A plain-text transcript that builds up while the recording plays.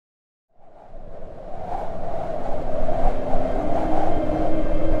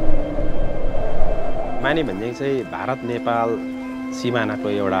मानेभन्ज्याङ चाहिँ भारत नेपाल सीमानाको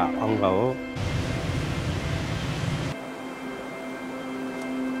एउटा अङ्ग हो।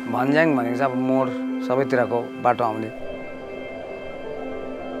 भन्ज्याङ भनेको चाहिँ अब मोड सबैतिरको बाटो आउने।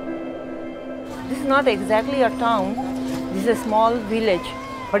 This is not exactly a town. This is a small village,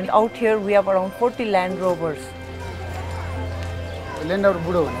 but out here we have around 40 Land Rovers. Land Rover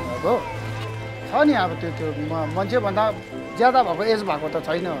बुढो भनेको छ नि अब त्यो मान्छे भन्दा ज्यादा भएको एज भएको त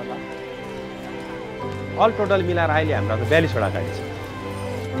छैन होला। अल टोटल मिलाएर अहिले हाम्रो त 42 वटा गाडी छ।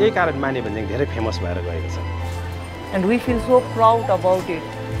 त्यही कारण मानेभन्ज्याङ धेरै फेमस भएर गएको छ। And we feel so proud about it.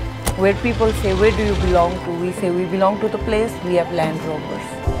 Where people say, where do you belong to? We say, we belong to the place, we have Land Rovers.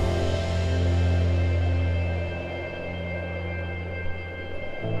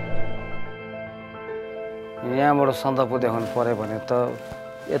 यहाँबाट सन्दकपू देख्नु पर्यो भने त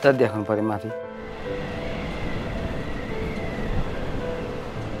यता देख्नु पर्यो माथि।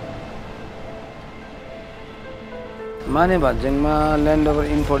 मानेभन्ज्याङमा ल्यान्ड रोभर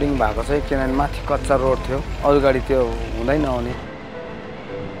इम्पोर्टिङ भएको चाहिँ किनभने माथि कच्चा रोड थियो, अरू गाडी त्यो हुँदै नआउने।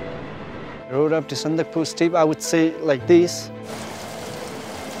 Road up to Sandakpur steep, I would say like this.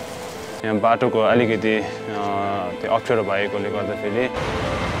 यहाँ बाटोको अलिकति त्यो अप्ठ्यारो भएकोले गर्दाखेरि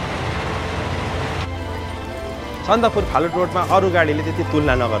सन्दकपुर फालुट रोडमा अरू गाडीले त्यति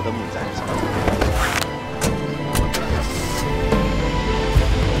तुलना नगर्दा पनि हुन्छ।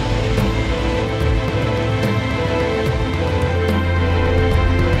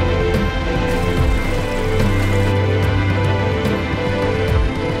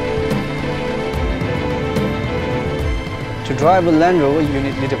 To drive a Land Rover, you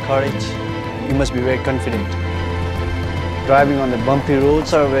need little courage. You must be very confident. Driving on the bumpy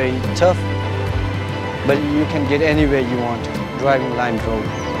roads are very tough, but you can get anywhere you want driving Land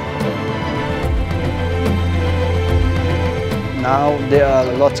Rover. Now there are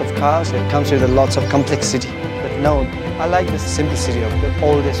lots of cars that comes with lots of complexity, but no, I like the simplicity of the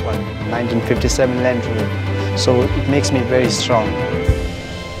oldest one, 1957 Land Rover. So it makes me very strong.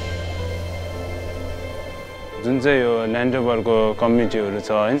 जुन चाहिँ यो land रोभरको कम्युनिटीहरू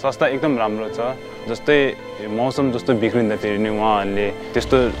छ हैन, संस्था एकदम राम्रो छ। जस्तै मौसम जस्तो बिग्रिँदाखेरि नि उहाँहरूले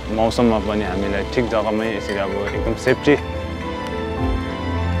त्यस्तो मौसममा पनि हामीलाई ठिक जग्गामै यसरी अब एकदम safety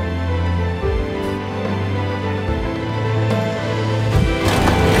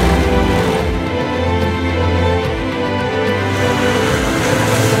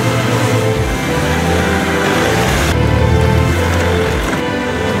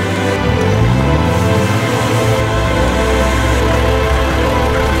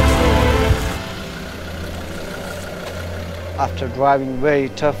After driving very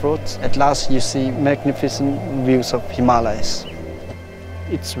tough roads, at last you see magnificent views of Himalayas.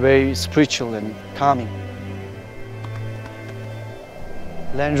 It's very spiritual and calming.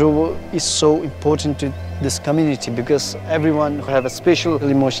 Land Rover is so important to this community because everyone who have a special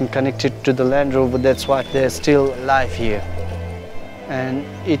emotion connected to the Land Rover, that's why they're still alive here. And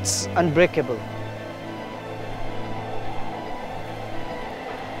it's unbreakable.